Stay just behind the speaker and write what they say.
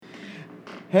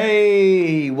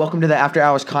Hey, welcome to the After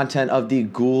Hours content of the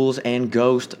Ghouls and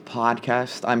Ghost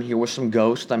podcast. I'm here with some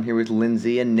ghosts. I'm here with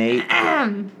Lindsey and Nate.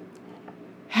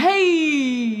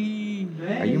 Hey!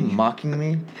 Are you mocking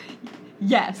me?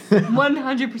 Yes,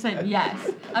 100%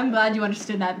 yes. I'm glad you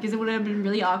understood that because it would have been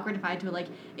really awkward if I had to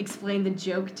explain the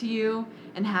joke to you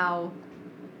and how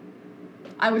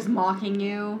I was mocking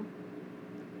you.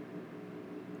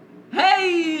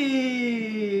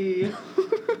 Hey!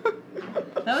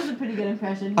 That was a pretty good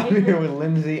impression. I'm here with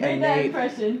Lindsey and Nate.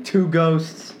 Impression. Two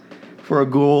ghosts for a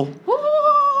ghoul.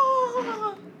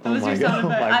 That was your sound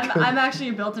effect. I'm actually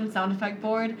a built-in sound effect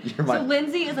board. So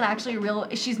Lindsey isn't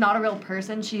actually she's not a real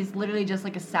person. She's literally just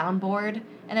like a soundboard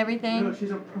and everything. No,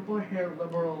 she's a purple-haired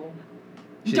liberal.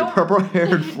 She's a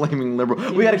purple-haired flaming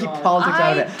liberal. We gotta keep politics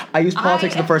out of it. I used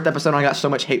politics in the first episode and I got so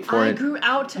much hate for it. I grew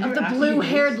out of the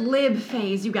blue-haired lib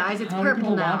phase, you guys. It's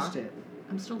purple now. Watched it?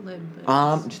 I'm still lib.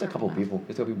 But just a couple people.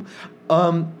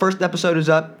 First episode is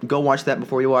up. Go watch that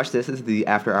before you watch this. This is the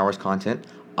After Hours content,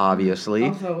 obviously.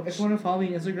 Also, if you want to follow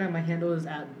me on Instagram, my handle is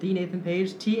at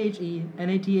 @TheNathanPage,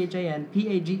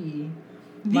 TheNathanPage.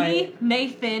 The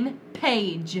Nathan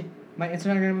Page. My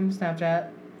Instagram and Snapchat.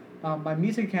 My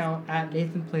music account at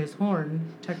Nathan Plays Horn.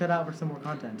 Check that out for some more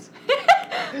content.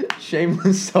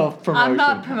 Shameless self-promotion. I'm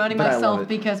not promoting myself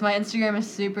because my Instagram is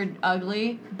super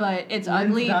ugly, but it's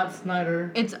ugly.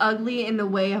 Snyder. It's ugly in the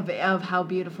way of how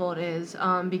beautiful it is.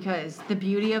 Because the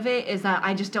beauty of it is that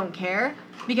I just don't care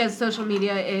because social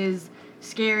media is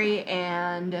scary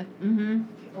and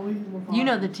You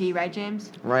know the tea, right,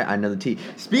 James? Right, I know the tea.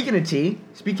 Speaking of tea,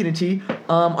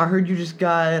 I heard you just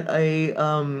got a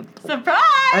surprise!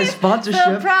 A sponsorship.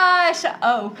 Surprise!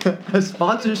 Oh. A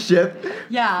sponsorship.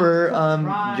 Yeah. For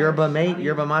yerba mate.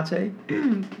 Guayaki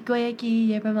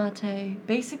yerba mate.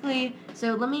 Basically,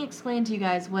 so let me explain to you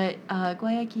guys what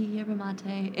guayaki yerba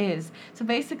mate is. So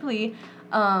basically,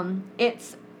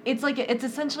 it's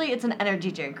essentially an energy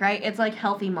drink, right? It's like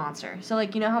healthy Monster. So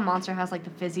you know how Monster has the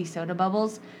fizzy soda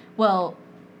bubbles? Well,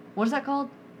 what is that called?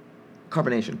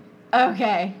 Carbonation.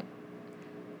 Okay.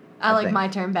 I like my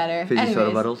term better. Fizzy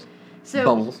soda bubbles. So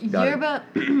bubbles. Yerba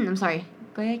I'm sorry.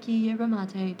 Guayaki yerba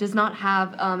mate does not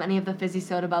have any of the fizzy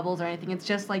soda bubbles or anything. It's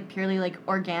just purely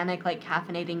organic,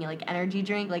 caffeinating energy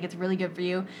drink. It's really good for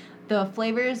you. The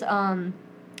flavors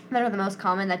that are the most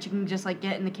common that you can just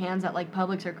get in the cans at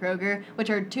Publix or Kroger,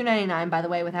 which are $2.99 by the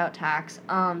way without tax.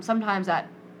 Sometimes at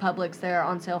Publix they're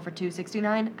on sale for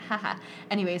 $2.69. Haha.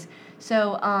 Anyways,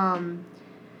 so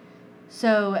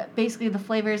basically the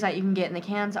flavors that you can get in the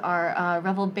cans are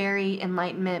Revel Berry,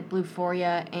 Enlightenment,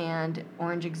 Bluephoria, and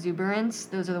Orange Exuberance.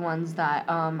 Those are the ones that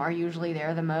are usually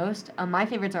there the most. My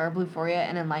favorites are Bluephoria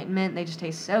and Enlightenment. They just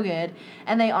taste so good.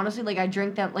 And they honestly, I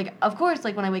drink them, of course,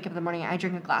 when I wake up in the morning, I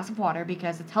drink a glass of water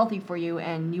because it's healthy for you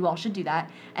and you all should do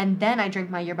that. And then I drink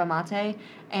my yerba mate.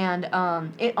 And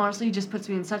it honestly just puts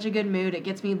me in such a good mood. It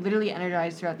gets me literally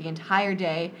energized throughout the entire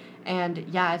day. And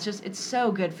yeah, it's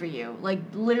so good for you.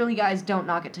 Literally, guys, don't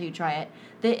knock it till you try it.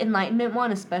 The Enlightenment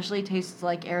one especially tastes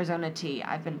like Arizona tea,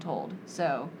 I've been told.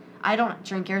 So I don't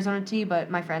drink Arizona tea, but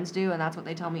my friends do, and that's what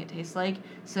they tell me it tastes like.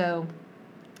 So,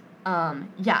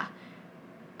 yeah.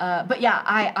 But yeah,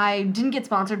 I didn't get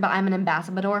sponsored, but I'm an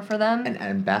ambassador for them. An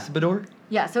ambassador?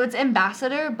 Yeah, so it's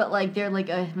ambassador, but they're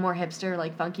a more hipster,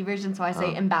 funky version. So I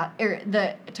say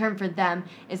the term for them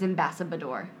is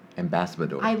ambassador.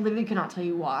 Ambassador. I literally cannot tell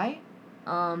you why,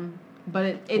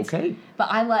 but it's okay. But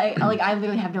I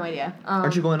literally have no idea.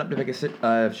 Aren't you going up to make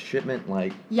a shipment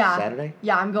Saturday?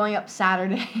 Yeah, I'm going up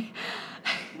Saturday.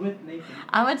 With Nathan.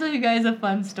 I'm gonna tell you guys a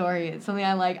fun story. It's something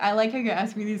I like. I like how you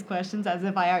ask me these questions as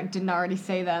if I didn't already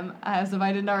say them, as if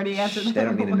I didn't already answer them. They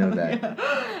don't need to know that. Yeah.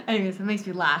 Anyways, it makes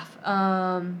me laugh.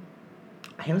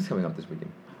 Hannah's coming up this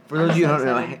weekend. For those of you who don't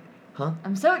know, huh?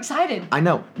 I'm so excited. I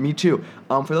know, me too.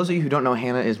 For those of you who don't know,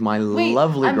 Hannah is my lovely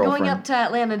girlfriend. I'm going up to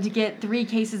Atlanta to get 3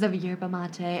 cases of yerba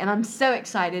mate, and I'm so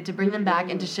excited to bring them back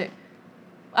and to share.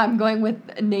 I'm going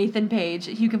with Nathan Page.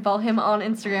 You can follow him on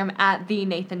Instagram at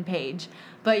 @TheNathanPage.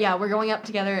 But yeah, we're going up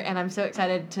together, and I'm so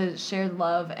excited to share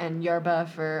love and yerba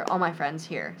for all my friends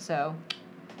here. So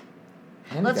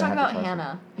let's talk about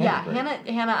Hannah. Yeah,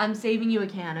 Hannah, I'm saving you a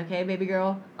can, okay, baby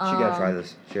girl? She gotta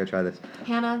try this.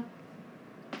 Hannah,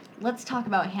 let's talk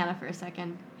about Hannah for a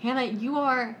second. Hannah, you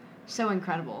are so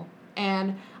incredible,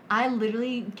 and I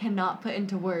literally cannot put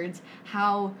into words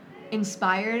how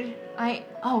inspired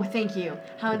thank you.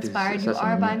 How inspired you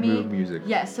are by me. Mood music.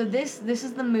 Yes, so this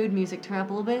is the mood music. Turn up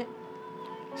a little bit.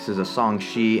 This is a song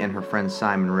she and her friend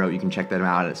Simon wrote. You can check that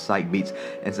out at Psych Beats.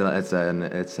 It's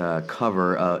a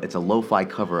cover. It's a lo-fi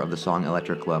cover of the song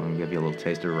Electric Love. I'm gonna give you a little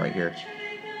taster right here.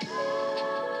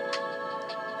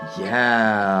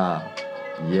 Yeah.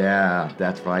 Yeah,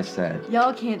 that's what I said.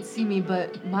 Y'all can't see me,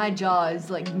 but my jaw is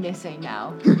like missing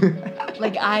now.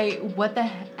 Like what the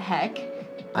heck?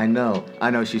 I know.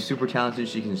 She's super talented.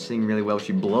 She can sing really well.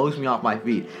 She blows me off my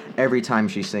feet every time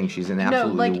she sings. She's an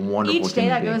absolutely wonderful each day human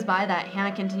that being. goes by that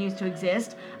Hannah continues to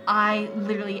exist, I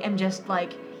literally am just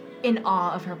like in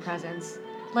awe of her presence.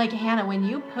 Like Hannah, when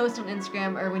you post on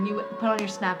Instagram or when you put on your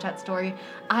Snapchat story,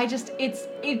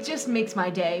 it just makes my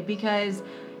day because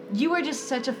you are just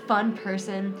such a fun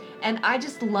person and I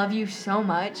just love you so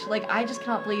much. Like I just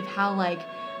cannot believe how like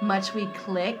much we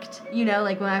clicked, you know,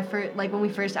 like when we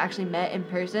first actually met in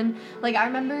person. Like I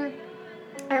remember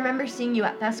seeing you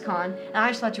at FestCon, and I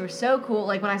just thought you were so cool.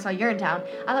 Like, when I saw you're in town,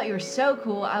 I thought you were so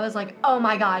cool. I was like, oh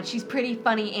my god, she's pretty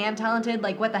funny and talented.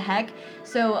 Like, what the heck?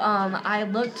 So, I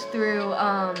looked through,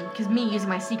 because me using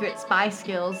my secret spy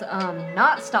skills,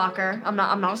 not stalker. I'm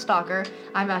not a stalker.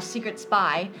 I'm a secret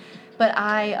spy. But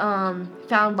I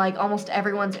found like almost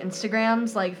everyone's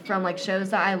Instagrams like from like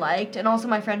shows that I liked, and also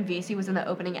my friend VC was in the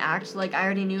opening act. So, like I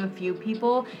already knew a few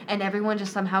people, and everyone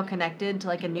just somehow connected to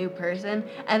like a new person.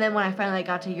 And then when I finally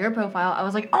got to your profile, I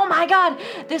was like, oh my god,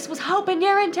 this was Hope and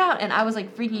you're in town, and I was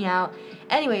like freaking out.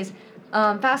 Anyways,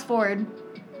 fast forward.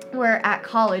 We're at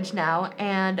college now,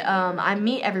 and I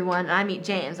meet everyone, and I meet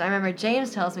James. I remember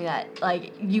James tells me that,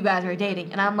 like, you guys are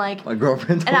dating, and I'm like... My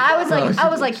girlfriend. And I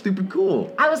was like... Stupid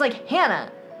cool. I was like, Hannah.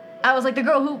 I was like, the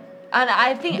girl who... And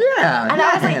I think... Yeah, and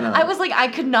yeah, Hannah. I was like, I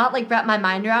could not, like, wrap my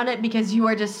mind around it, because you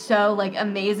are just so, like,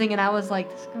 amazing, and I was like...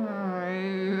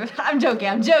 I'm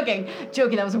joking,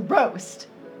 that was a roast.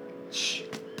 Shh.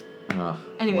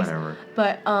 Anyways, whatever.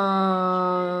 But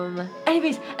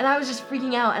anyways, and I was just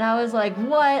freaking out, and I was like,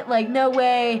 what? Like, no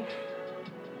way.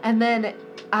 And then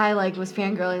I like was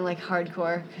fangirling like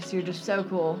hardcore because you're just so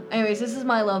cool. Anyways, this is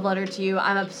my love letter to you.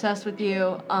 I'm obsessed with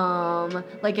you.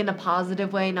 Like in a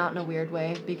positive way, not in a weird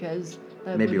way, because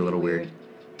that Maybe would a little be weird.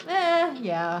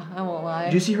 Yeah, I won't lie.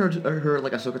 Did you see her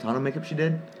like Ahsoka Tano makeup she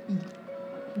did?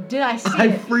 Did I see I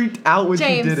it? freaked out when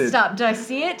James, she did it. Stop. Did I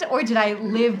see it, or did I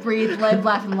live, breathe,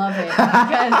 laugh, and love it? Because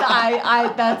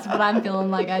I that's what I'm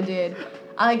feeling like I did.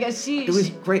 Like It was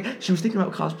great. She was thinking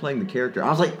about cosplaying the character. I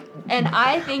was like... And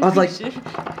I think should...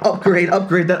 upgrade,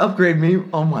 that upgrade me.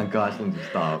 Oh my gosh, Lindsay,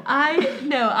 stop. I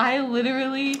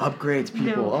literally... Upgrades,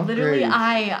 people, upgrades. Literally,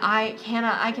 I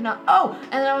cannot... Oh,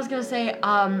 and then I was going to say,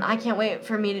 I can't wait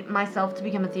for myself to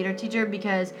become a theater teacher,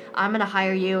 because I'm going to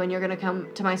hire you, and you're going to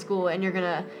come to my school, and you're going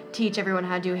to teach everyone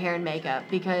how to do hair and makeup,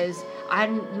 because I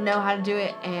didn't know how to do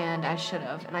it, and I should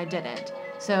have, and I didn't.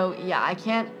 So, yeah, I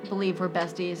can't believe we're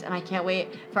besties, and I can't wait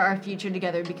for our future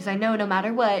together, because I know no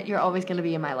matter what, you're always going to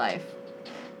be in my life.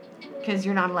 Because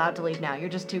you're not allowed to leave now. You're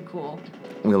just too cool.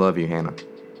 We love you, Hannah.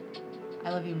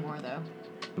 I love you more, though.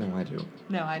 No, I do.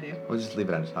 No, I do. We'll just leave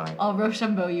it at a tie. I'll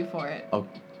Rochambeau you for it. Oh,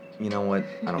 you know what?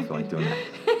 I don't feel like doing that.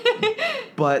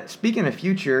 But speaking of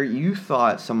future, you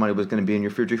thought somebody was going to be in your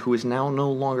future who is now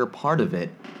no longer part of it.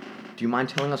 Do you mind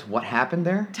telling us what happened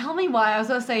there? Tell me why. I was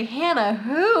going to say, Hannah,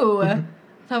 who? I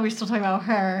thought we were still talking about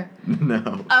her. No. We're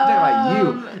talking about you.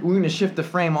 We're going to shift the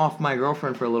frame off my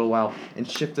girlfriend for a little while and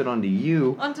shift it onto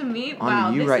you. Onto me?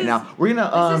 Onto you right now. We're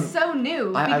going to... This is so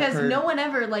new, because no one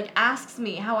ever, like, asks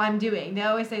me how I'm doing. They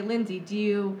always say, Lindsay, do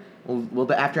you... Well,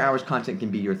 the after hours content can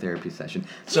be your therapy session.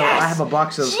 So yes! I have a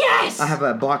box of Yes! I have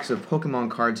a box of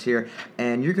Pokemon cards here,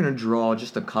 and you're gonna draw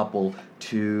just a couple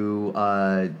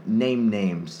to name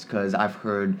names, because I've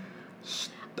heard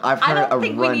a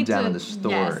rundown of the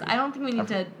story. Yes, I don't think we need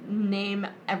to name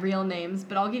real names,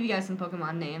 but I'll give you guys some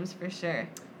Pokemon names for sure.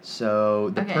 So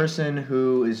the person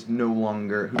who is no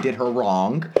longer who did her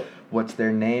wrong, what's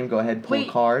their name? Go ahead, pull a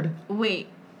card. Wait.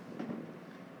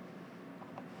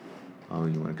 Oh,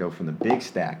 you want to go from the big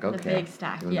stack? Okay. The big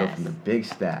stack, You want to go from the big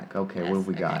stack? Okay. What have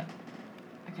we got?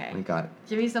 Okay. We got.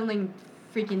 Give me something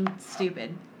freaking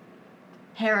stupid.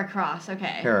 Heracross.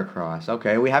 Okay. Heracross.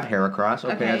 Okay, we have Heracross.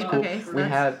 Okay, that's cool. Okay, so we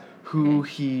have who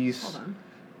he's. Hold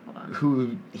on.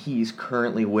 Who he's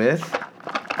currently with.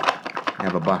 I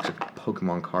have a box of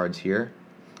Pokemon cards here.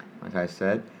 Like I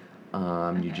said,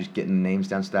 you're just getting the names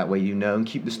down so that way you know and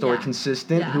keep the story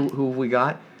consistent. Yeah. Who have we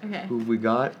got? Okay. Who have we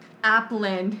got?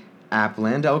 Applin.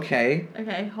 Applin. Okay.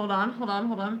 Okay. Hold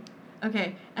on.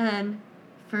 Okay, and then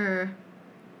for.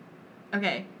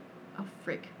 Okay. Oh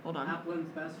frick! Hold on. Applin's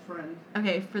best friend.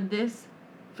 Okay, for this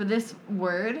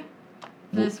word,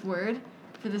 Skowovit.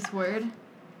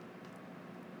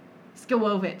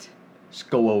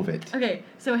 Skowovit. Okay,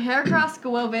 so Heracross,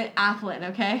 Skowovit, Applin.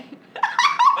 Okay.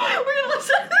 We're gonna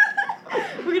listen.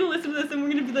 We're gonna listen to this and we're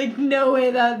gonna be like, no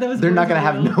way that those. They're not words gonna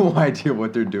are have real. no idea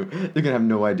what they're doing. They're gonna have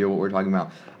no idea what we're talking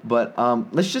about. But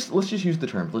let's just use the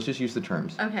terms. Let's just use the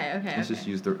terms. Okay. Let's just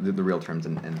use the real terms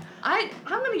and. I'm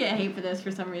gonna get hate for this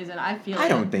for some reason. I feel. I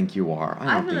don't think you are.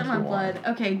 I feel it in my blood.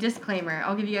 Okay, disclaimer.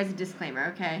 I'll give you guys a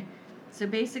disclaimer. Okay, so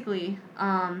basically,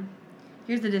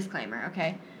 here's the disclaimer.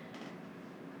 Okay.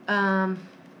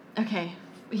 Okay.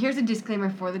 Here's a disclaimer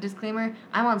for the disclaimer.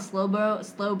 I'm on slow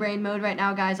brain mode right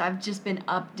now, guys. I've just been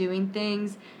up doing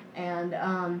things, and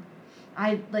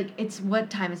it's what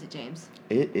time is it, James?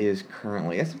 It is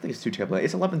currently. I don't think it's too terrible.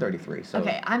 It's 11:33. So.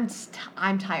 Okay,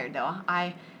 I'm tired though.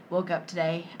 I woke up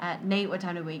today at Nate. What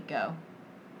time did we go?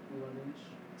 11-ish.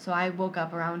 So I woke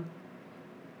up around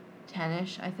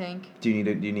 10ish, I think. Do you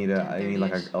need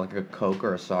like 10:30ish. a Coke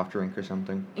or a soft drink or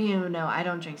something? No, I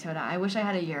don't drink soda. I wish I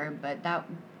had a yerb, but that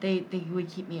they would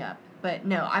keep me up. But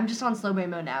no, I'm just on slow brain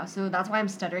mode now, so that's why I'm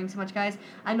stuttering so much, guys.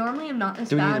 I normally am not this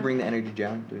Do we bad. need to bring the energy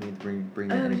down? Do we need to bring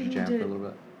the energy down for a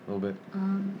little bit?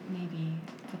 Maybe,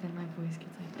 but then my voice gets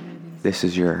like one of these. This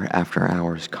is your after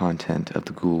hours content of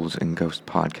the Ghouls and Ghosts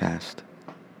podcast.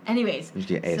 Anyways. Just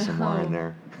get ASMR in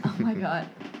there. Oh my god.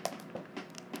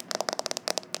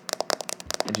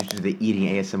 And just do the eating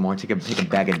ASMR. Take a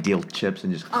bag of dill chips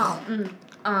and just. I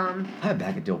have a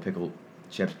bag of dill pickle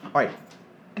chips. All right.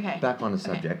 Okay. Back on the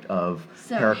subject of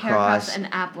so Heracross and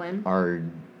Applin are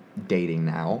dating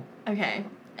now. Okay.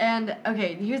 And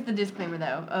okay, here's the disclaimer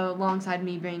though. Alongside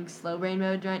me being slow brain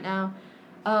mode right now,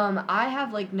 I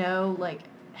have like no like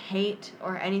hate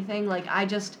or anything. Like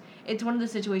it's one of the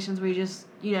situations where you just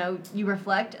you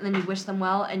reflect and then you wish them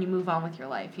well and you move on with your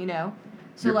life.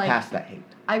 So you're like past that hate.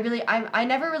 I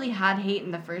never really had hate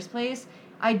in the first place.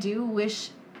 I do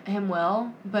wish him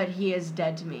well, but he is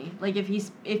dead to me. Like if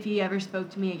he ever spoke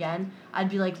to me again,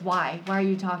 I'd be like, why are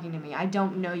you talking to me? I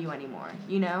don't know you anymore.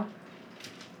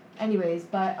 Anyways,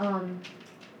 but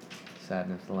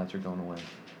sadness, the lights are going away.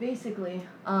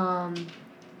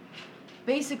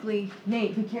 basically,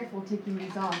 Nate, be careful taking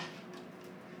these off.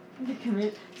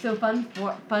 So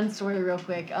fun story real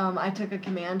quick. I took a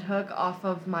command hook off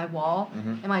of my wall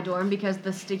in my dorm because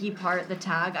the sticky part, the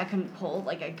tag, I couldn't pull.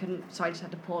 So I just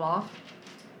had to pull it off.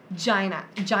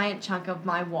 Giant chunk of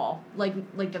my wall, like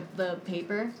the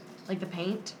paper, like the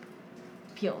paint,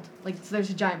 peeled. So there's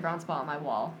a giant brown spot on my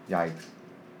wall. Yikes.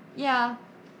 Yeah.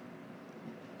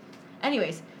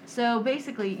 Anyways, so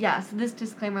basically, so this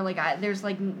disclaimer,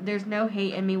 there's no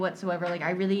hate in me whatsoever.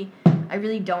 I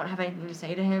really don't have anything to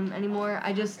say to him anymore.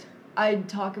 I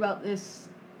talk about this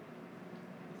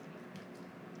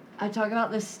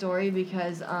story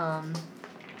because, I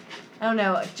don't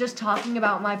know, just talking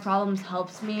about my problems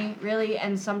helps me, really,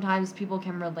 and sometimes people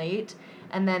can relate,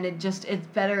 and then it's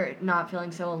better not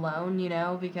feeling so alone,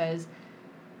 because,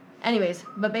 anyways,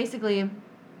 but basically,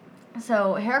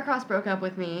 so Heracross broke up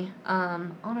with me,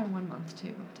 on our 1 month,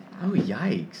 too. Oh,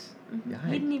 yikes. Mm-hmm. Yikes.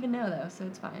 He didn't even know, though, so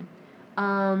it's fine.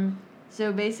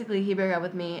 So basically, he broke up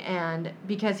with me, and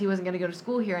because he wasn't going to go to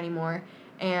school here anymore,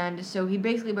 and so he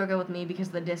basically broke up with me because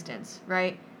of the distance,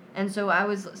 right? And so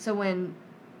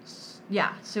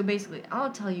so basically,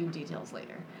 I'll tell you details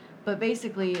later. But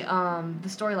basically, the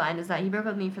storyline is that he broke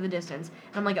up with me for the distance,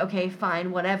 and I'm like, okay,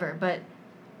 fine, whatever. But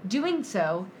doing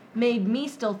so made me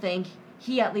still think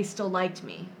he at least still liked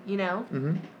me,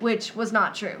 Mm-hmm. Which was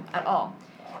not true at all.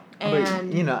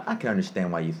 And but, I can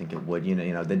understand why you think it would.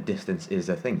 The distance is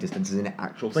a thing. Distance is an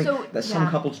actual thing that some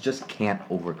couples just can't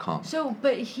overcome. So,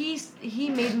 but he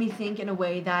made me think in a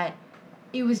way that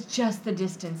it was just the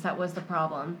distance that was the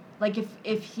problem. If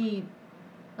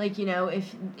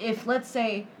let's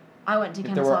say I went to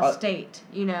Kennesaw State,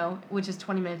 which is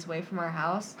 20 minutes away from our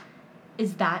house,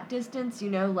 is that distance,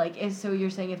 so you're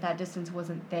saying if that distance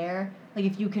wasn't there,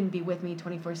 if you couldn't be with me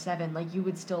 24/7, you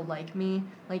would still like me,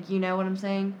 you know what I'm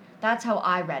saying? That's how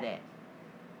I read it.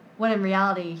 When in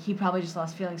reality, he probably just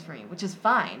lost feelings for me, which is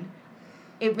fine.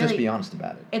 Just be honest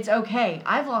about it. It's okay.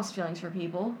 I've lost feelings for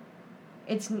people.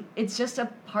 It's just a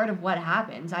part of what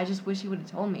happens. I just wish he would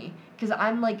have told me, because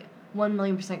I'm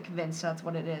 1,000,000% convinced that's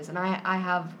what it is, and I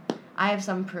have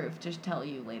some proof to tell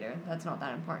you later. That's not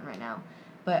that important right now.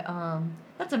 But,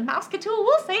 that's a Mousketool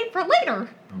we'll save for later.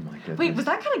 Oh my goodness. Wait, was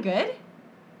that kind of good?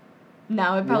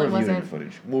 No, it probably wasn't. The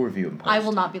footage. We'll review it in post. I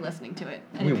will not be listening to it.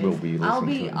 Anyways, we will be listening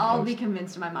to it in I'll post. be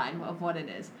convinced in my mind of what it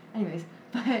is. Anyways,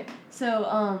 but,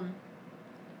 so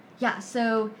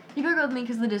he broke up with me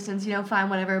because of the distance, fine,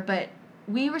 whatever, but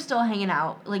we were still hanging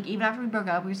out. Even after we broke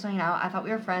up, we were still hanging out. I thought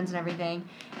we were friends and everything.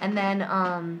 And then,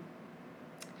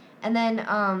 And then,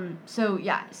 so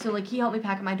like he helped me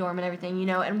pack up my dorm and everything, you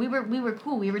know, and we were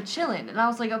cool, we were chilling, and I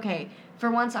was like, okay, for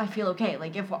once I feel okay,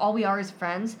 like if all we are is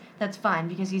friends, that's fine,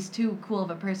 because he's too cool of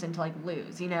a person to like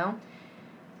lose, you know?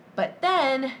 But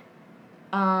then,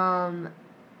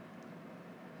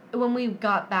 when we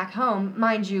got back home,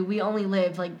 mind you, we only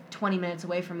lived like 20 minutes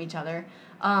away from each other,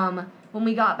 when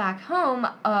we got back home,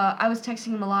 I was texting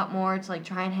him a lot more to like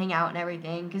try and hang out and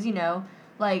everything, because, you know,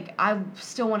 like, I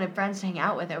still wanted friends to hang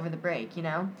out with over the break, you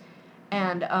know?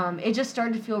 And it just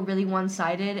started to feel really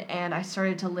one-sided, and I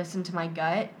started to listen to my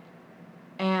gut.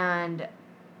 And,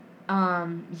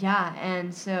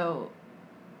 and so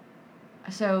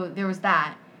there was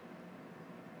that.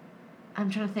 I'm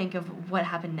trying to think of what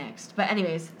happened next. But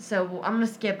anyways, so I'm going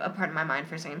to skip a part of my mind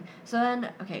for a second. So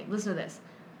then, okay, listen to this.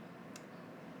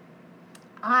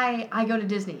 I go to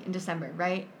Disney in December,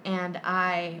 right? And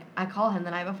I call him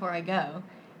the night before I go,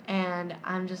 and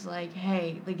I'm just like,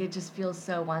 hey, like, it just feels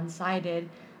so one-sided.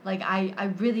 Like,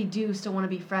 I really do still want to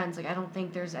be friends. Like, I don't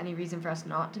think there's any reason for us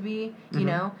not to be, you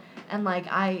know? And, like,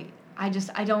 I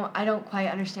don't quite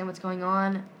understand what's going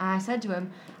on. I said to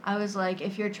him, I was like,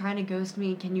 if you're trying to ghost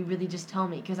me, can you really just tell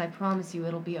me? Because I promise you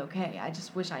it'll be okay. I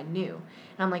just wish I knew.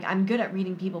 And I'm like, I'm good at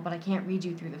reading people, but I can't read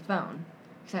you through the phone.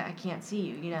 Because I can't see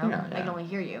you, you know? Yeah. I can only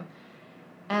hear you.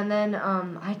 And then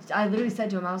I literally said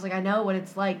to him, I was like, I know what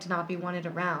it's like to not be wanted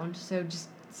around, so just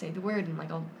say the word and, like,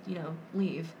 I'll, you know,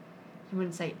 leave. He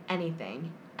wouldn't say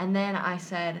anything. And then I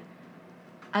said,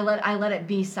 I let it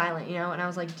be silent, you know? And I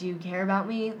was like, do you care about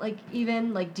me, like,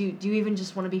 even? Like, do you even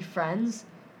just want to be friends?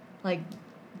 Like,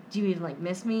 do you even, like,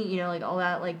 miss me? You know, like, all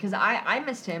that, like, because I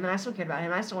missed him, and I still cared about him,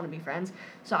 and I still want to be friends.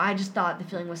 So I just thought the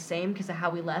feeling was same because of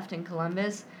how we left in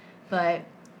Columbus. But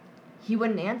he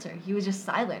wouldn't answer. He was just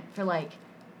silent for, like,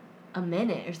 a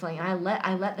minute or something. And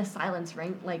I let the silence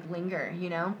linger, you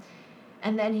know?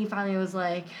 And then he finally was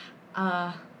like,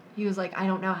 I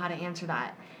don't know how to answer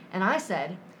that. And I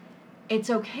said, it's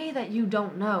okay that you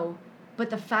don't know, but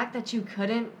the fact that you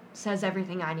couldn't says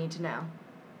everything I need to know.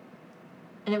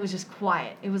 And it was just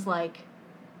quiet. It was like...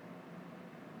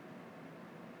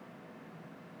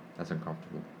 That's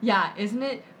uncomfortable. Yeah, isn't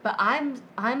it? But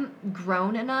I'm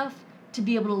grown enough to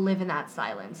be able to live in that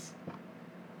silence.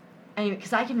 Anyway,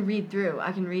 because I can read through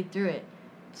it.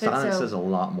 Silence says a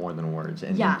lot more than words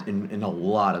in a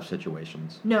lot of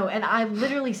situations. No, and I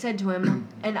literally said to him,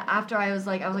 and after I was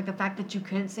like, the fact that you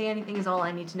couldn't say anything is all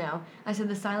I need to know. I said,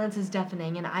 the silence is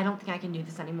deafening, and I don't think I can do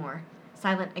this anymore.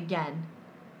 Silent again.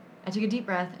 I took a deep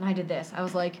breath, and I did this. I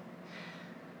was like,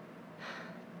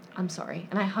 I'm sorry.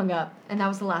 And I hung up, and that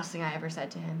was the last thing I ever said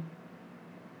to him.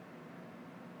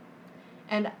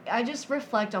 And I just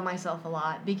reflect on myself a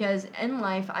lot, because in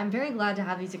life, I'm very glad to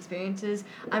have these experiences.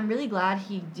 I'm really glad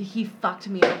he fucked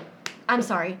me up. I'm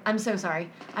sorry. I'm so sorry.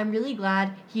 I'm really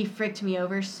glad he fricked me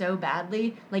over so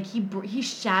badly. Like, he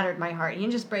shattered my heart. He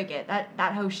didn't just break it.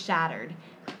 That hoe shattered.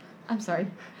 I'm sorry.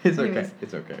 It's okay.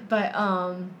 It's okay. But,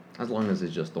 as long as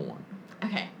it's just the one.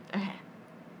 Okay.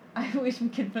 I wish we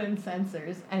could put in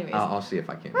censors. Anyways. I'll see if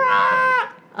I can.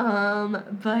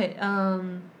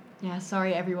 Yeah,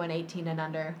 sorry everyone 18 and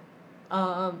under.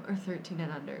 Or 13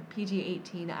 and under.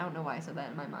 PG-18, I don't know why I said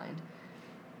that in my mind.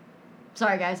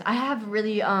 Sorry guys, I have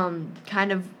really,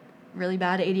 kind of really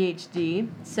bad ADHD,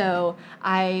 so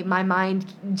my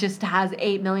mind just has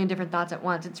 8 million different thoughts at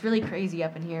once. It's really crazy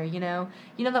up in here, you know?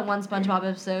 You know that one SpongeBob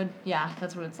episode? Yeah,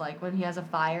 that's what it's like, when he has a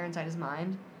fire inside his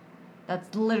mind.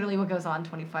 That's literally what goes on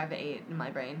 25/8 in my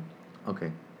brain.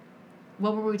 Okay.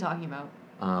 What were we talking about?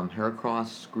 Heracross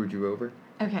screwed you over?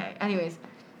 Okay, anyways.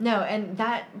 No, and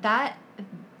that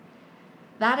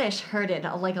ish hurted,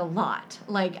 like, a lot.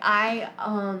 Like, I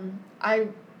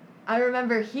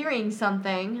remember hearing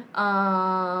something,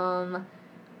 Down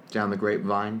the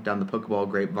grapevine? Down the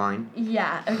Pokeball grapevine?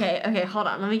 Yeah, okay, hold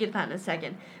on. Let me get that in a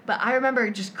second. But I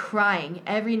remember just crying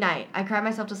every night. I cried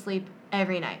myself to sleep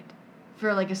every night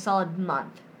for, like, a solid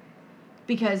month.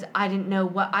 Because I didn't know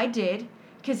what I did.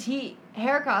 Because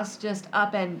Heracross just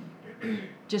up and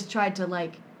just tried to,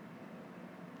 like,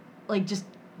 just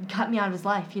cut me out of his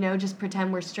life, you know, just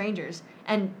pretend we're strangers.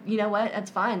 And you know what? That's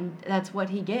fine. That's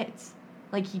what he gets.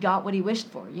 Like, he got what he wished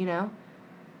for, you know?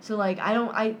 So, like, I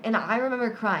remember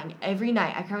crying every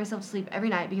night. I cried myself to sleep every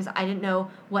night because I didn't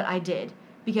know what I did.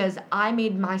 Because I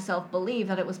made myself believe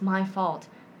that it was my fault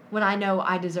when I know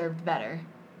I deserved better.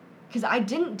 Because I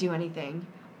didn't do anything.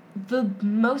 The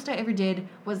most I ever did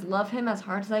was love him as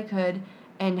hard as I could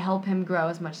and help him grow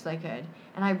as much as I could.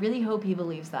 And I really hope he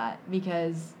believes that,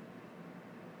 because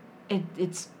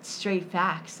it's straight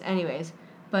facts. Anyways,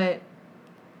 but,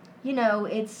 you know,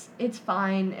 it's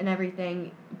fine and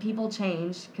everything, people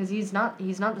change because he's not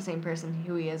the same person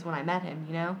who he is when I met him,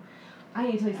 you know? I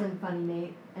need to tell you something funny,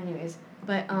 Nate. Anyways,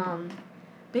 but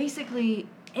basically,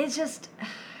 it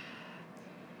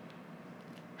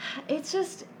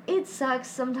sucks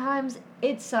sometimes.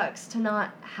 It sucks to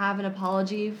not have an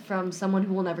apology from someone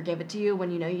who will never give it to you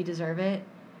when you know you deserve it.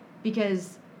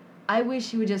 Because I wish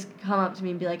he would just come up to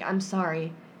me and be like, I'm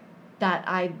sorry that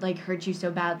I, like, hurt you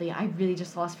so badly. I really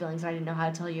just lost feelings and I didn't know how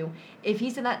to tell you. If he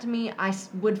said that to me, I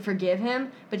would forgive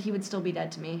him, but he would still be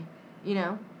dead to me, you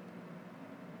know?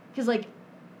 Because, like,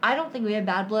 I don't think we have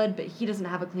bad blood, but he doesn't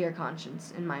have a clear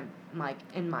conscience in my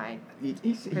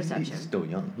perception. He's still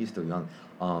young.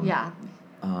 Yeah.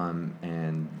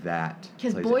 And that...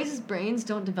 Because boys' brains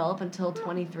don't develop until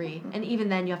 23. And even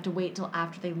then, you have to wait till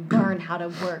after they learn how to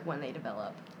work when they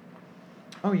develop.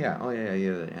 Oh, yeah.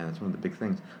 That's one of the big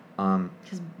things.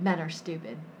 Because men are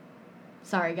stupid.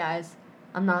 Sorry, guys.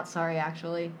 I'm not sorry,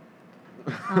 actually.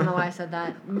 I don't know why I said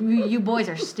that. You boys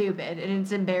are stupid, and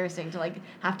it's embarrassing to, like,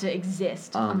 have to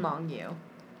exist among you.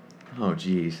 Oh,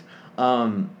 jeez.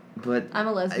 But... I'm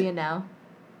a lesbian now.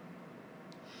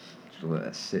 Just let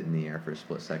that sit in the air for a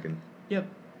split second. Yep.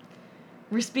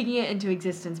 We're speaking it into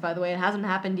existence, by the way. It hasn't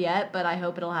happened yet, but I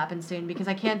hope it'll happen soon, because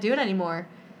I can't do it anymore.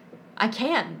 I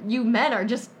can't. You men are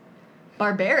just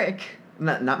barbaric.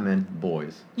 Not men,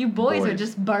 boys. You boys are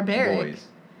just barbaric.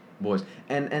 Boys.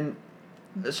 And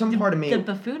some part of me... The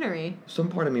buffoonery. Some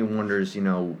part of me wonders, you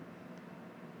know,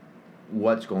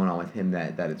 what's going on with him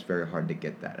that it's very hard to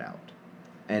get that out.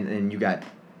 And you got...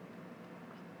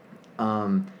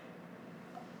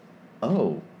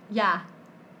 Oh. Yeah.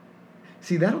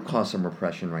 See, that'll cause some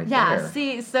repression there. Yeah,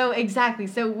 see, so exactly.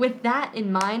 So with that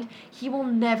in mind, he will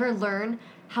never learn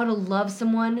how to love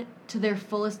someone to their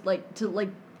fullest,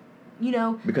 you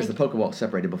know. Because the Pokeball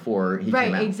separated before he came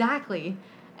out. Right, exactly.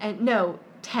 And no,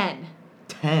 10.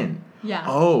 10? Yeah.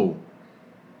 Oh.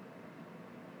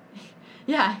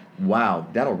 Yeah. Wow,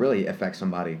 that'll really affect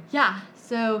somebody. Yeah,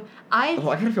 so I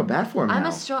kind of feel bad for him now.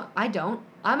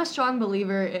 I'm a strong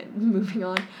believer in, moving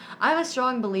on, I'm a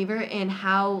strong believer in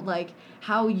how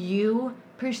you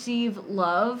perceive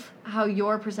love, how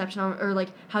your perception on, or, like,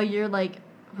 how you're, like,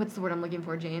 what's the word I'm looking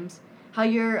for, James? How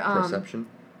your, Perception?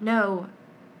 No,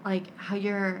 like, how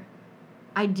your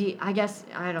idea, I guess,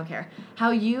 I don't care.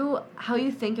 How you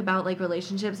think about, like,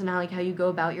 relationships and how you go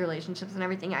about your relationships and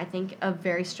everything, I think a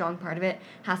very strong part of it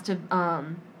has to,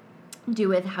 do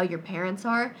with how your parents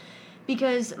are.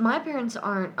 Because my parents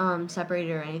aren't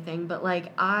separated or anything, but,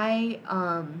 like, I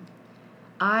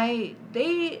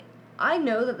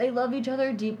know that they love each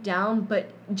other deep down, but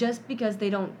just because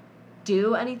they don't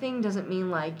do anything doesn't mean,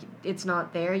 like, it's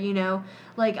not there, you know?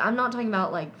 Like, I'm not talking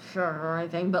about, like, or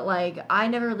anything, but, like, I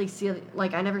never see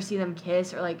them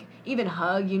kiss or, like, even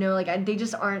hug, you know? Like, they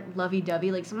just aren't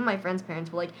lovey-dovey. Like, some of my friends'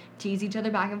 parents will, like, tease each other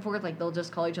back and forth. Like, they'll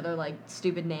just call each other, like,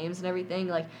 stupid names and everything.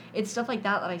 Like, it's stuff like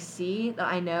that I see, that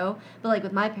I know. But, like,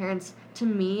 with my parents, to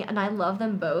me, and I love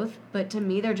them both, but to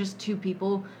me, they're just two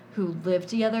people who live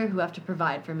together, who have to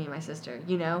provide for me and my sister,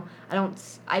 you know?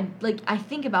 I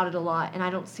think about it a lot, and I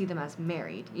don't see them as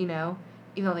married, you know?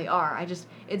 Even though they are.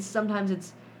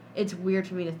 Sometimes it's weird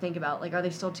for me to think about, like, are they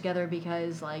still together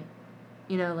because, like,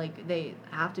 you know, like, they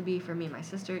have to be for me and my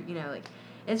sister, you know? Like,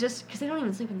 it's just, because they don't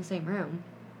even sleep in the same room.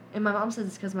 And my mom says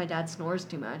it's because my dad snores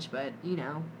too much, but, you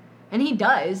know. And he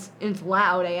does, and it's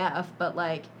loud AF, but,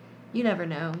 like, you never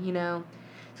know, you know?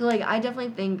 So, like, I definitely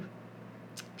think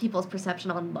people's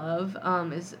perception on love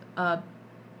is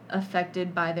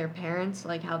affected by their parents,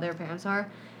 like how their parents are.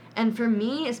 And for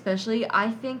me especially, I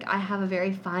think I have a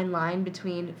very fine line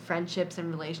between friendships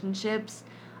and relationships.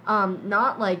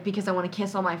 Not like because I want to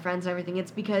kiss all my friends and everything.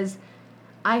 It's because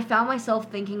I found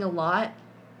myself thinking a lot,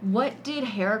 what did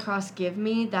Heracross give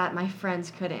me that my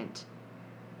friends couldn't?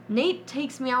 Nate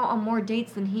takes me out on more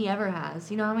dates than he ever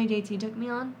has. You know how many dates he took me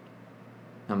on?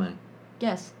 How many?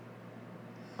 Guess.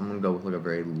 I'm going to go with, like, a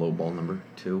very low ball number.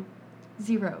 2.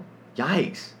 0.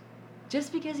 Yikes.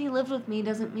 Just because he lived with me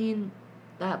doesn't mean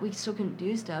that we still couldn't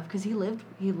do stuff, because he lived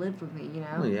with me, you know?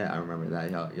 Oh, yeah, I remember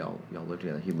that. Y'all lived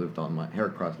together. He lived on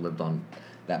Heracross lived on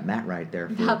that mat right there.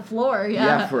 That floor, yeah.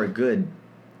 Yeah, for a good...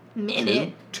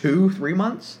 minute. 2-3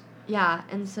 months? Yeah,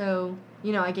 and so,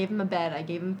 you know, I gave him a bed, I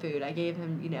gave him food, I gave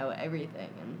him, you know, everything,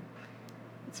 and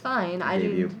it's fine. I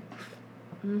gave you.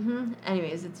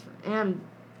 Anyways,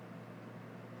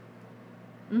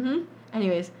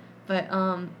 anyways, but,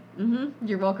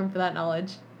 you're welcome for that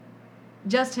knowledge.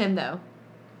 Just him, though.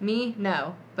 Me,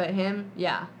 no. But him,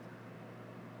 yeah.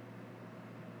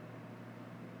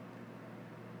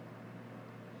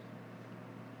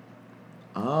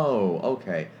 Oh,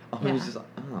 okay. Oh, Yeah. it was just...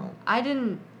 Oh. I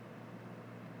didn't...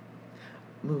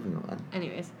 moving on.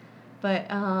 Anyways. But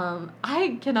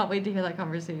I cannot wait to hear that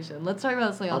conversation. Let's talk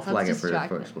about something else. I'll flag it Let's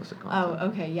for explicit content. Oh,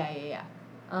 okay. Yeah.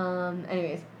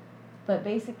 Anyways. But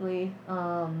basically,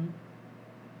 what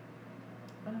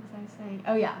was I saying?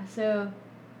 Oh, yeah. So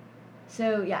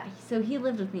he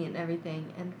lived with me and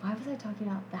everything. And why was I talking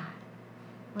about that?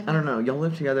 I don't know. Y'all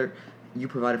lived together. You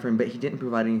provided for him, but he didn't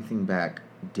provide anything back.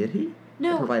 Did he?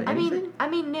 No. Provide anything?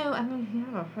 He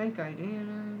had a fake idea.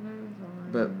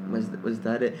 But was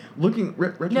that it?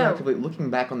 Retroactively, looking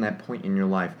back on that point in your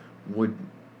life,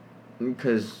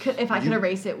 if I could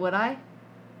erase it, would I?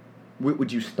 Would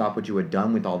you stop what you had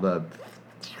done with all the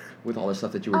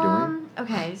stuff that you were doing?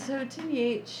 Okay, so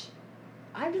TBH,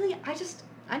 I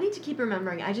need to keep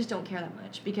remembering. I just don't care that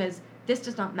much because this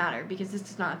does not matter because this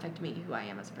does not affect me, who I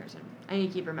am as a person. I need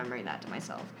to keep remembering that to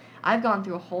myself. I've gone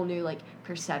through a whole new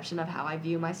perception of how I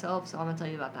view myself, so I'm gonna tell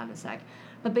you about that in a sec.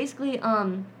 But basically,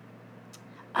 oh,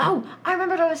 I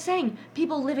remember what I was saying.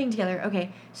 People living together.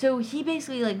 Okay, so he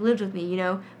basically lived with me,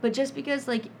 But just because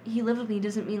he lived with me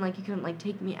doesn't mean he couldn't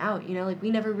take me out,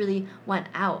 we never really went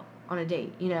out on a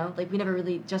date, we never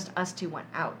really just us two went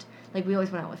out. We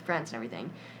always went out with friends and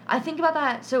everything. I think about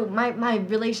that. So my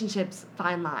relationship's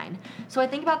fine line. So I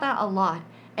think about that a lot.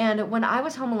 And when I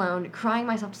was home alone, crying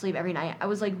myself to sleep every night, I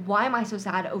was like, why am I so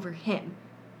sad over him?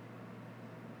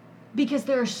 Because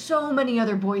there are so many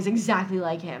other boys exactly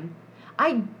like him.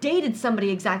 I dated somebody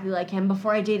exactly like him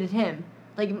before I dated him.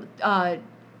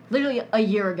 Literally a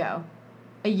year ago.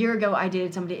 A year ago, I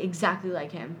dated somebody exactly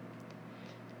like him.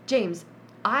 James,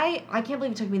 I can't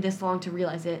believe it took me this long to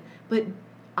realize it, but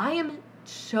I am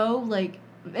so,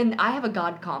 and I have a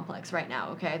God complex right now,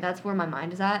 okay? That's where my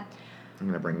mind is at. I'm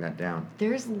going to bring that down.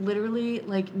 There's literally,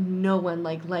 no one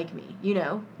like me,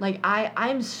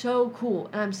 I'm so cool,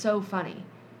 and I'm so funny.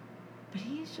 But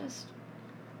he's just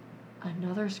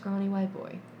another scrawny white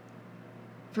boy.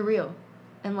 For real.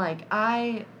 And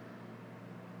yeah,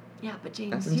 but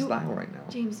James, that's in style right now.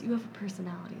 James, you have a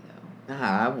personality though.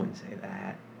 Nah, I wouldn't say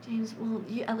that. James, well,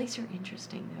 at least you're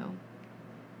interesting though.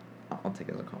 I'll take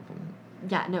it as a compliment.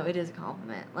 Yeah, no, it is a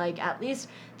compliment. At least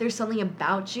there's something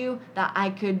about you that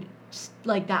I could,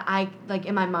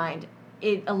 in my mind,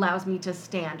 it allows me to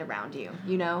stand around you,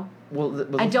 Well,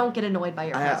 I don't get annoyed by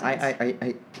your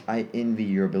presence. I envy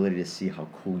your ability to see how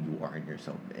cool you are in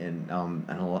yourself, and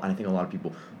I think a lot of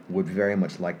people would very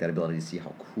much like that ability to see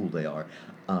how cool they are.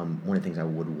 One of the things I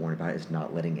would warn about is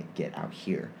not letting it get out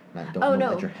here. Don't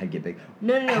let your head get big.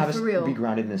 No, for real. Be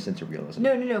grounded in a sense of realism.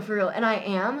 No, for real. And I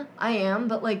am,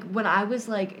 but when I was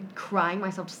crying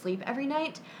myself to sleep every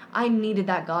night, I needed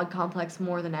that God complex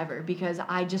more than ever because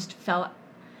I just felt.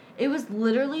 It was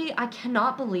literally, I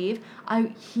cannot believe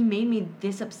he made me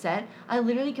this upset. I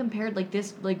literally compared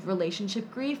this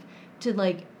relationship grief to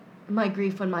my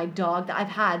grief when my dog that I've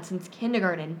had since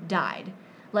kindergarten died.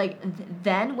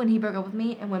 Then when he broke up with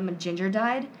me and when my Ginger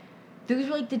died, those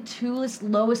were the two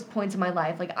lowest points of my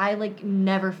life. I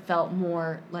never felt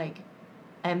more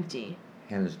empty.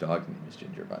 Hannah's dog name is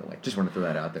Ginger, by the way. Just want to throw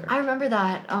that out there. I remember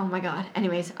that. Oh my god.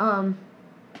 Anyways,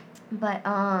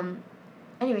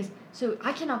 anyways, so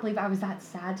I cannot believe I was that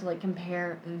sad to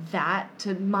compare that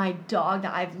to my dog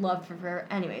that I've loved for forever.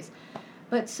 Anyways,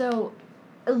 but so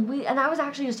and I was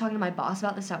actually just talking to my boss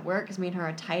about this at work because me and her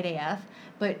are tight AF,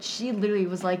 but she literally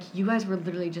was like, you guys were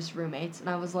literally just roommates. And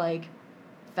I was like,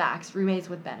 facts, roommates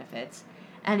with benefits.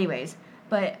 Anyways,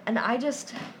 and I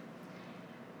just,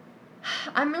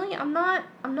 I'm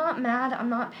not mad, I'm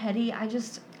not petty,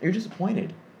 You're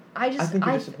disappointed. I think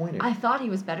you're disappointed. I thought he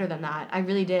was better than that. I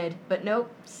really did. But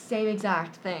nope, same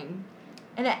exact thing.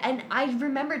 And I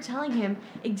remember telling him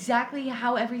exactly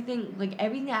how everything that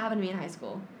happened to me in high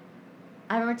school.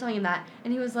 I remember telling him that,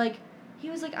 and he was like,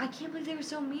 I can't believe they were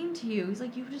so mean to you. He's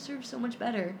like, you deserve so much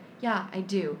better. Yeah, I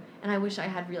do. And I wish I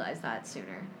had realized that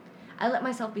sooner. I let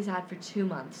myself be sad for 2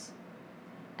 months.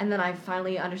 And then I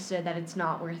finally understood that it's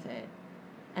not worth it.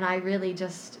 And I really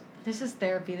just, this is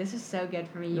therapy. This is so good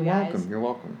for me, you guys. You're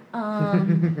welcome.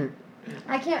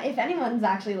 I can't, if anyone's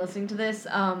actually listening to this,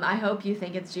 I hope you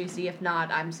think it's juicy. If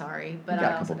not, I'm sorry. But we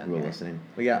got a couple people listening.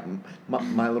 But yeah,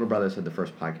 my little brother said the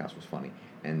first podcast was funny.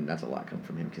 And that's a lot coming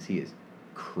from him because he is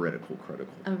critical.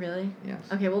 Oh, really? Yes.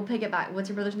 Okay, we'll pick it back. What's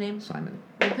your brother's name? Simon.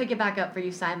 We'll pick it back up for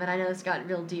you, Simon. I know this got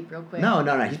real deep real quick. No.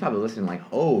 He's probably listening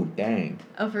oh, dang.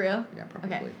 Oh, for real? Yeah,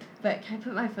 probably. Okay. But can I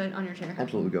put my foot on your chair?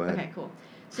 Absolutely, go ahead. Okay, cool.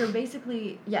 So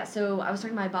basically, yeah, so I was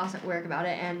talking to my boss at work about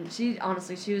it, and she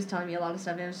was telling me a lot of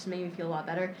stuff, and it was just made me feel a lot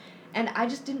better. And I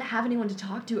just didn't have anyone to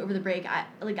talk to over the break. I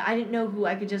didn't know who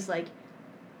I could just,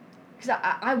 because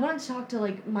I wanted to talk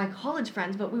to, my college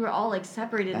friends, but we were all,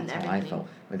 separated and everything. That's how I felt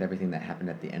with everything that happened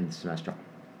at the end of the semester.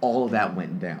 all of that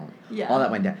went down. Yeah. All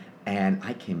that went down. And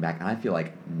I came back, and I feel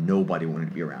like nobody wanted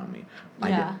to be around me.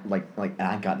 Yeah. And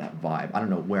I got that vibe. I don't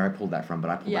know where I pulled that from, but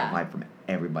I pulled that vibe from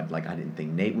everybody. Like, I didn't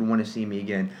think Nate would want to see me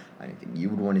again. I didn't think you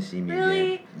would want to see me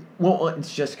Really? again. Well,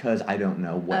 it's just because I don't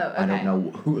know what. Oh, okay. I don't know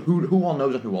who all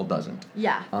knows and who all doesn't.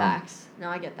 Yeah, facts. No,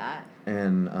 I get that.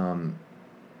 And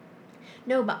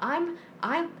No, but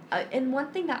and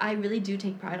one thing that I really do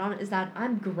take pride on is that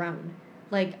I'm grown.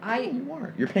 Like, you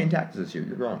are. You're paying taxes this year.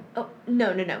 You're grown. Oh,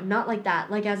 no, not like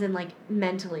that. Like, as in, like,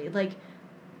 mentally. Like,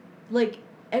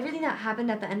 everything that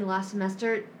happened at the end of last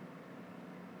semester,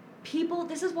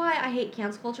 this is why I hate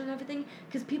cancel culture and everything,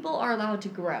 because people are allowed to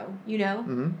grow, you know?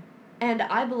 Mm-hmm. And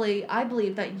I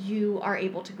believe that you are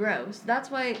able to grow. So that's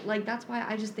why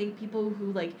I just think people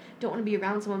who, like, don't want to be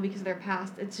around someone because of their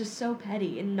past, it's just so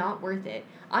petty and not worth it.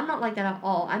 I'm not like that at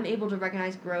all. I'm able to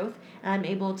recognize growth, and I'm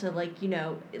able to, like, you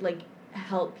know, like,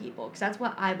 help people, because that's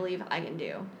what I believe I can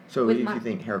do. So if you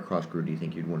think hair cross grew, do you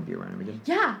think you'd want to be around him again?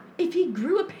 Yeah, if he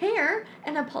grew a pair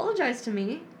and apologized to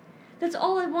me, that's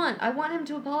all I want. I want him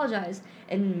to apologize.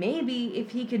 And maybe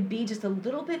if he could be just a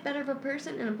little bit better of a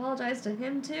person and apologize to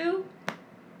him too.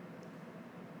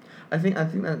 I think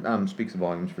that speaks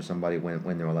volumes for somebody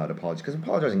when they're allowed to apologize, because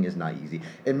apologizing is not easy,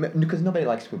 because nobody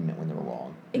likes to admit when they're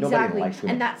wrong. Exactly, nobody likes to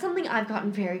admit. And that's something I've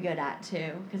gotten very good at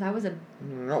too, because I was a.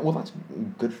 No, well, that's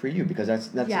good for you, because that's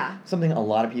something a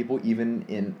lot of people,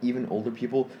 even older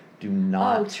people, do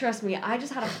not. Oh, trust me, I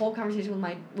just had a whole conversation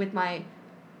with my.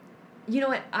 You know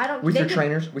what? I don't. With your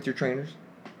trainers.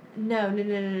 No.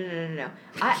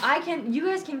 I can. You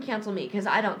guys can cancel me because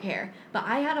I don't care. But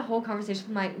I had a whole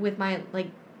conversation with my like.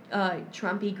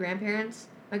 Trumpy grandparents,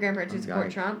 my grandparents who support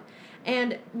Trump,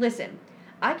 and listen,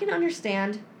 I can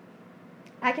understand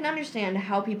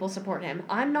how people support him.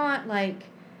 I'm not like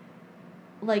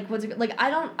what's it, like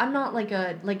I'm not like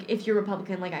if you're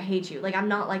Republican, like I hate you, like I'm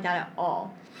not like that at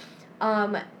all.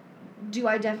 Do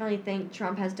I definitely think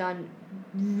Trump has done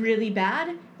really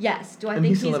bad? Yes. Do I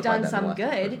think he's done some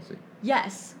good?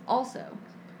 Yes, also.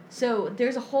 So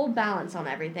there's a whole balance on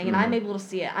everything, and I'm able to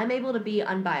see it. I'm able to be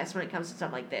unbiased when it comes to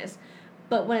stuff like this.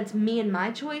 But when it's me and my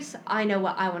choice, I know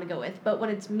what I want to go with. But when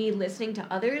it's me listening to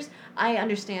others, I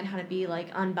understand how to be,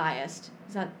 like, unbiased.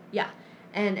 Is that... Yeah.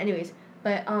 And anyways,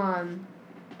 but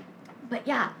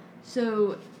yeah.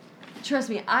 So, trust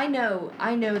me, I know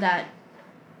that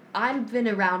I've been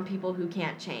around people who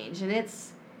can't change. And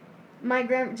it's...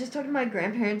 just talking to my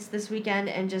grandparents this weekend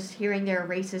and just hearing their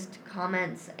racist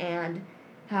comments and...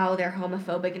 how they're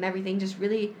homophobic and everything just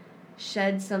really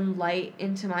shed some light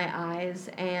into my eyes,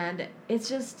 and it's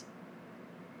just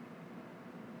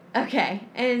okay,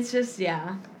 and it's just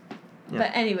yeah.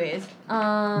 But anyways,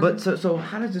 But so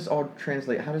how does this all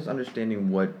translate? How does understanding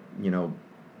what, you know,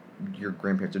 your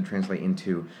grandparents would translate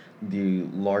into the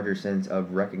larger sense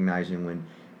of recognizing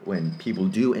when people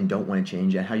do and don't want to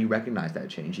change, and how you recognize that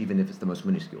change, even if it's the most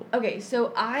minuscule? Okay,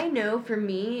 so I know for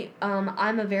me,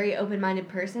 I'm a very open-minded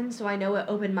person, so I know what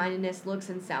open-mindedness looks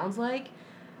and sounds like.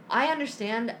 I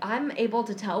understand, I'm able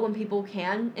to tell when people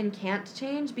can and can't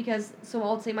change, because, so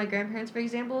I'll say my grandparents, for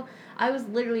example, I was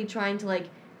literally trying to, like,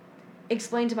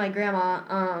 explain to my grandma,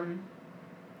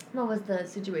 what was the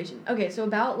situation? Okay, so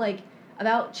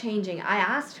about changing, I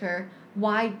asked her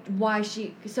why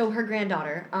so her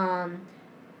granddaughter,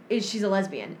 she's a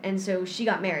lesbian, and so she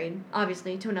got married,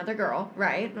 obviously, to another girl,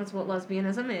 right? That's what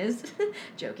lesbianism is.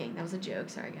 Joking. That was a joke.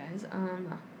 Sorry, guys.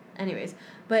 Anyways.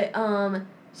 But,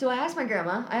 so I asked my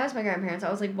grandparents,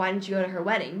 I was like, why didn't you go to her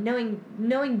wedding?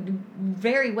 Knowing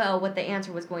very well what the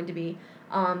answer was going to be,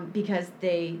 because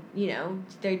they, you know,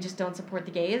 they just don't support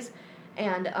the gays.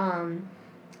 And,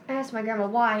 I asked my grandma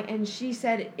why, and she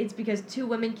said it's because 2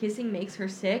 women kissing makes her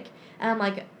sick. And I'm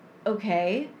like,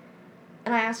 okay.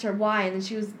 And I asked her why, and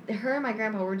then her and my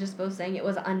grandpa were just both saying it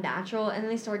was unnatural, and then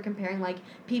they started comparing, like,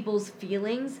 people's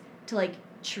feelings to, like,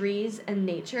 trees and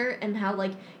nature, and how,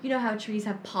 like, you know how trees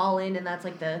have pollen, and that's,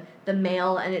 like, the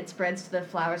male, and it spreads to the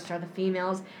flowers, which are the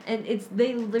females, and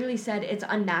they literally said it's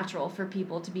unnatural for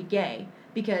people to be gay,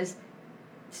 because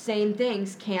same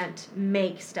things can't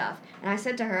make stuff. And I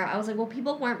said to her, I was like, well,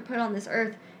 people weren't put on this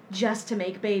earth just to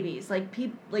make babies. Like,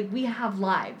 we have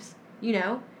lives, you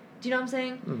know? Do you know what I'm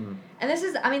saying? Mm-hmm. And this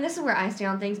is where I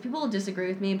stand on things. People will disagree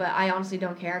with me, but I honestly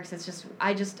don't care, because it's just,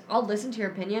 I'll listen to your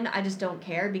opinion. I just don't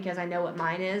care, because I know what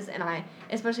mine is, and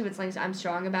especially if it's things I'm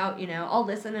strong about, you know, I'll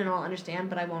listen and I'll understand,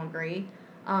 but I won't agree.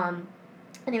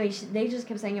 Anyway, they just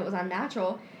kept saying it was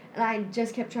unnatural, and I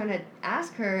just kept trying to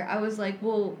ask her. I was like,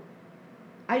 well,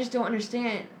 I just don't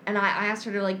understand, and I asked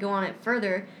her to, like, go on it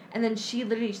further, and then she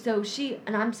literally,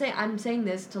 and I'm saying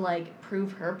this to, like,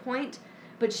 prove her point,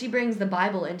 but she brings the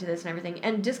Bible into this and everything.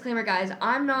 And disclaimer, guys,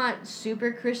 I'm not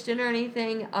super Christian or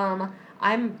anything.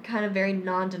 I'm kind of very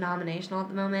non-denominational at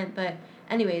the moment. But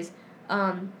anyways,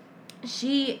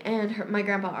 she and my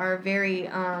grandpa are very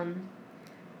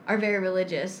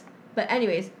religious. But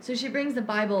anyways, so she brings the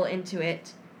Bible into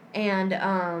it, and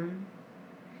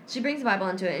she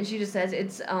just says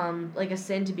it's like a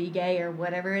sin to be gay or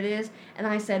whatever it is. And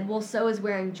I said, well, so is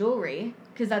wearing jewelry,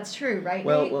 because that's true, right?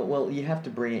 Nate? Well, you have to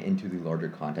bring it into the larger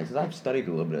context. Because I've studied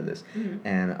a little bit of this,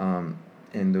 Mm-hmm.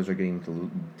 And those are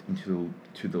getting into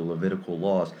the Levitical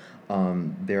laws.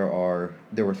 There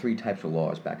were 3 types of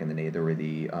laws back in the day. There were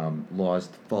the laws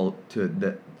for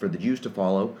the Jews to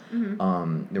follow.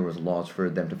 Mm-hmm. There was laws for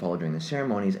them to follow during the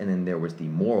ceremonies, and then there was the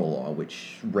moral law,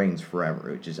 which reigns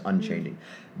forever, which is unchanging.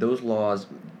 Mm-hmm. Those laws,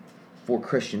 for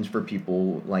Christians, for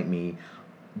people like me,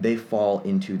 they fall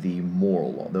into the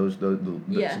moral law. Some of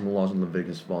the laws in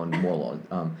Leviticus fall into moral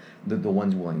law. The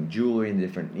ones wearing jewelry and the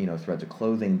different threads of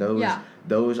clothing.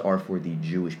 Those are for the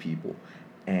Jewish people,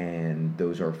 and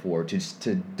those are for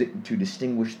to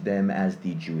distinguish them as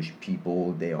the Jewish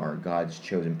people. They are God's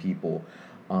chosen people,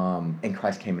 and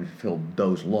Christ came and fulfilled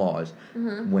those laws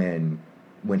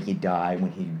when he died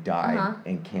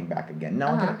and came back again.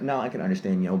 Now I can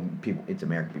understand. People, it's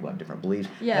American, people have different beliefs.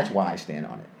 Yeah. That's why I stand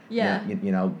on it. Yeah.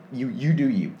 You do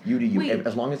you. You do you. Wait.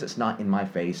 As long as it's not in my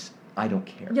face, I don't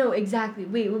care. No, exactly.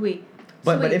 Wait.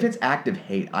 But if it's active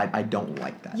hate, I don't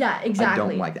like that. Yeah, exactly. I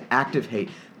don't like that. Active hate,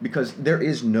 because there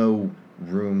is no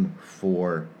room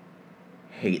for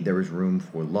hate. There is room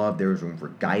for love. There is room for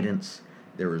guidance.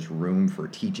 There is room for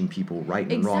teaching people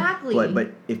right and wrong. Exactly.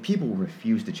 But if people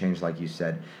refuse to change, like you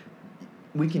said,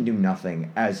 we can do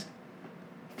nothing. As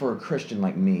for a Christian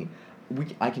like me,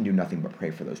 I can do nothing but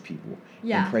pray for those people.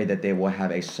 Yeah. And pray that they will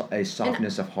have a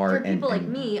softness of heart. For people like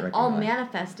and me, recognize. I'll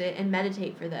manifest it and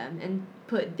meditate for them and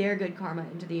put their good karma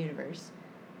into the universe,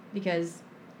 because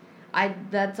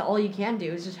that's all you can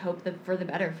do is just hope for the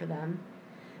better for them.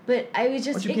 But I was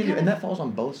just... What you can do, and that falls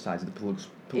on both sides of the political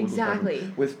Exactly.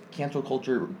 spectrum. With cancel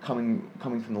culture coming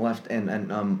from the left,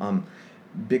 and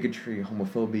bigotry,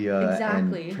 homophobia,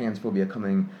 Exactly. and transphobia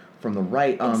coming from the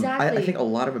right. Exactly. I think a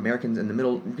lot of Americans in the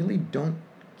middle really don't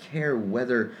care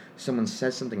whether someone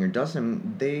says something or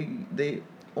doesn't. They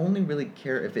only really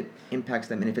care if it impacts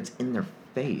them and if it's in their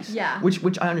face. Yeah.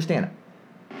 Which I understand.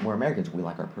 We're Americans. We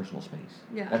like our personal space.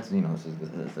 Yeah. That's this is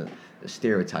the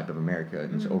stereotype of America,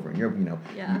 and it's over in Europe.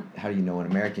 Yeah. How do you know an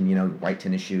American? White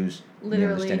tennis shoes.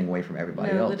 Literally. Standing away from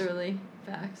everybody No, else. literally.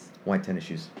 Facts. White tennis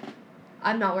shoes.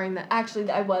 I'm not wearing them.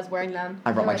 Actually, I was wearing them.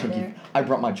 I brought my They're chunky. right there. I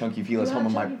brought my chunky feelers You home.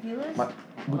 have On chunky feelers?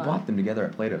 We Wow. bought them together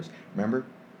at Plato's. Remember?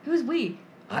 Who's we?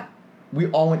 We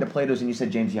all went to Plato's, and you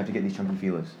said, James, you have to get these chunky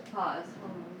feelers. Pause.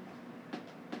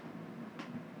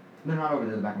 They're not over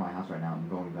there in the back of my house right now. I'm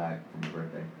going back from your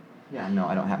birthday. Yeah, no,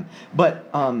 I don't have them.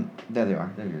 But there they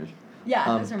are. They're yours.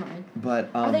 Yeah, those are mine. But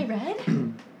Are they red?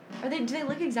 Do they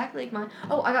look exactly like mine?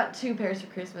 Oh, I got 2 pairs for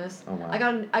Christmas. Oh wow.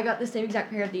 I got the same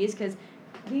exact pair of these because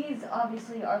these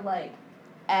obviously are like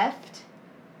effed.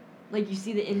 Like you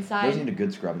see the inside. Those need a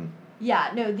good scrubbing.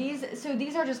 Yeah, no, these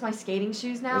are just my skating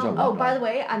shoes now. Those are Oh, wild. by the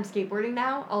way, I'm skateboarding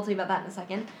now. I'll tell you about that in a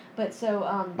second. But so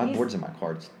My these, board's in my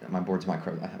car. My board's in my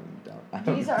car. I have them down. I have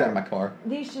them These down are- in my car.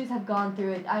 These shoes have gone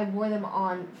through it. I wore them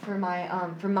on for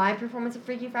my performance of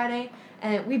Freaky Friday,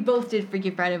 and we both did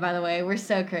Freaky Friday, by the way. We're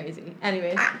so crazy.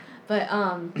 Anyways, but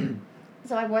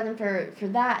so I wore them for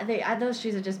that. Those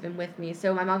shoes have just been with me.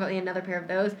 So my mom got me another pair of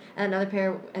those and another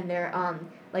pair, and they're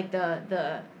like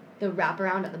the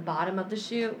wraparound at the bottom of the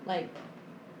shoe, like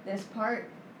this part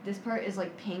is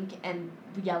like pink and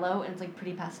yellow, and it's like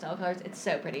pretty pastel colors. It's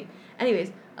so pretty.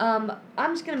 Anyways, I'm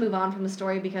just gonna move on from the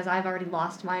story because I've already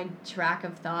lost my train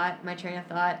of thought.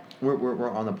 We're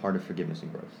on the part of forgiveness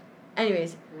and growth.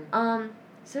 Anyways,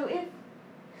 so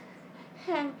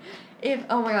if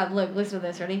oh my God, look, listen to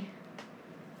this. Ready?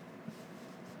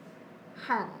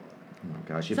 Oh my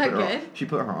gosh, Is that good? She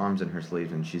put her arms in her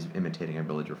sleeves and she's imitating a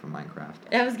villager from Minecraft.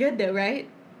 That was good though, right?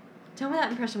 Tell me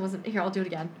that impression wasn't. Here, I'll do it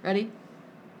again. Ready?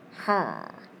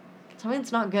 Tell me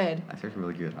it's not good. That's actually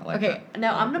really good. I like that. Okay,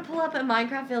 now I'm gonna pull up a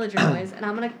Minecraft villager noise, and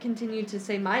I'm gonna continue to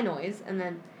say my noise, and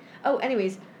then,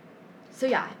 anyways, so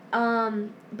yeah,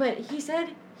 but he said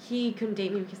he couldn't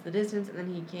date me because of the distance, and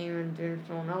then he came and did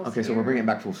someone else. Okay, so we're bringing it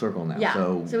back full circle now. Yeah,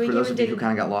 So so we for came those and of you who dated-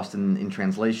 kind of got lost in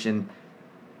translation,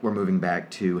 we're moving back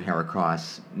to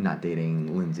Heracross not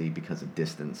dating Lindsay because of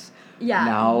distance. Yeah,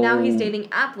 Now he's dating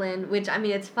Applin, which, I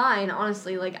mean, it's fine,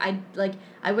 honestly.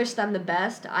 I wish them the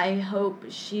best. I hope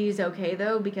she's okay,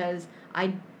 though, because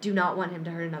I do not want him to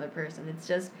hurt another person. It's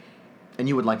just, And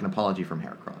you would like an apology from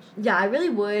Heracross. Yeah, I really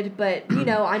would, but, you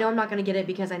know, I know I'm not going to get it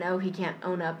because I know he can't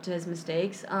own up to his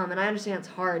mistakes, and I understand it's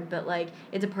hard, but, like,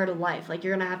 it's a part of life. Like,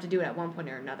 you're going to have to do it at one point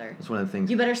or another. That's one of the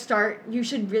things. You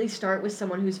should really start with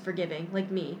someone who's forgiving, like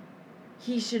me.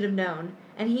 He should have known.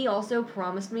 And he also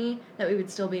promised me that we would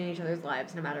still be in each other's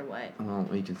lives no matter what. Well,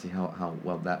 you can see how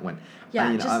well that went. Yeah,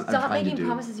 I'm stop trying to making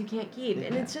promises you can't keep. Yeah.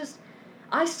 And it's just,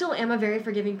 I still am a very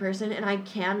forgiving person, and I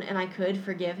can and I could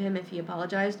forgive him if he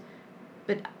apologized.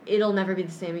 But it'll never be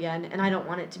the same again, and I don't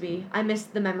want it to be. I miss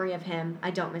the memory of him.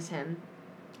 I don't miss him.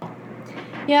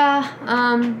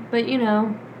 Yeah, but you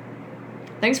know,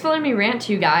 thanks for letting me rant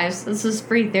to you guys. This is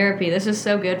free therapy. This is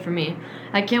so good for me.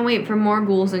 I can't wait for more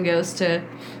ghouls and ghosts to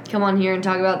come on here and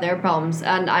talk about their problems,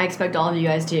 and I expect all of you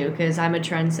guys to, because I'm a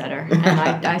trendsetter,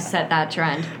 and I set that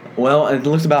trend. Well, it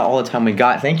looks about all the time we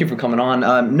got. Thank you for coming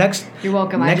on. Next. You're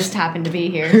welcome. I just happened to be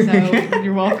here, so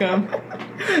you're welcome.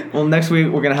 Well, next week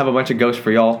we're going to have a bunch of ghosts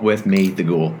for y'all with me, the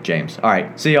ghoul, James. All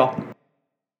right. See y'all.